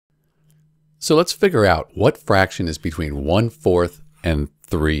So let's figure out what fraction is between 1/4 and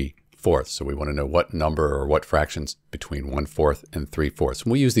 3/4. So we want to know what number or what fractions between 1/4 and 3/4.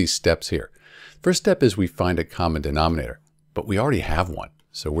 And we use these steps here. First step is we find a common denominator, but we already have one,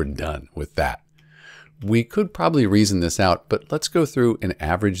 so we're done with that. We could probably reason this out, but let's go through and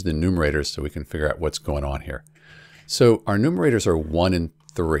average the numerators so we can figure out what's going on here. So our numerators are 1 and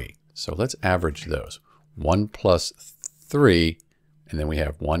 3. So let's average those. 1 plus 3, and then we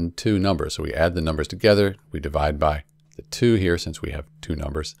have 1, 2 numbers. So we add the numbers together. We divide by the 2 here since we have 2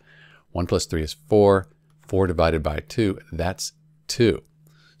 numbers. 1 plus 3 is 4. 4 divided by 2, that's 2.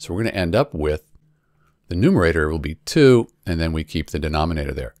 So we're going to end up with the numerator will be 2, and then we keep the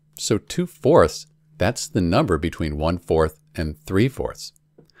denominator there. So 2/4, that's the number between 1/4 and 3/4.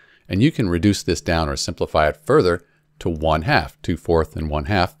 And you can reduce this down or simplify it further to 1/2. 2/4 and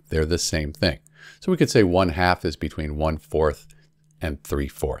 1/2, they're the same thing. So we could say 1/2 is between 1/4 and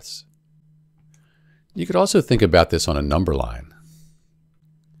 3/4. You could also think about this on a number line.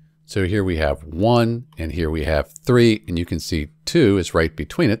 So here we have 1 and here we have 3, and you can see 2 is right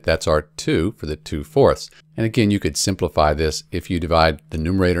between it. That's our 2 for the 2/4. And again, you could simplify this. If you divide the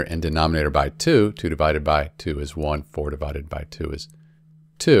numerator and denominator by 2, 2 divided by 2 is 1, 4 divided by 2 is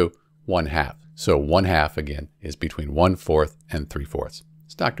 2, 1/2. So 1/2 again is between 1/4 and 3/4.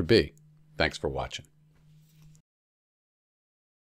 It's Dr. B. Thanks for watching.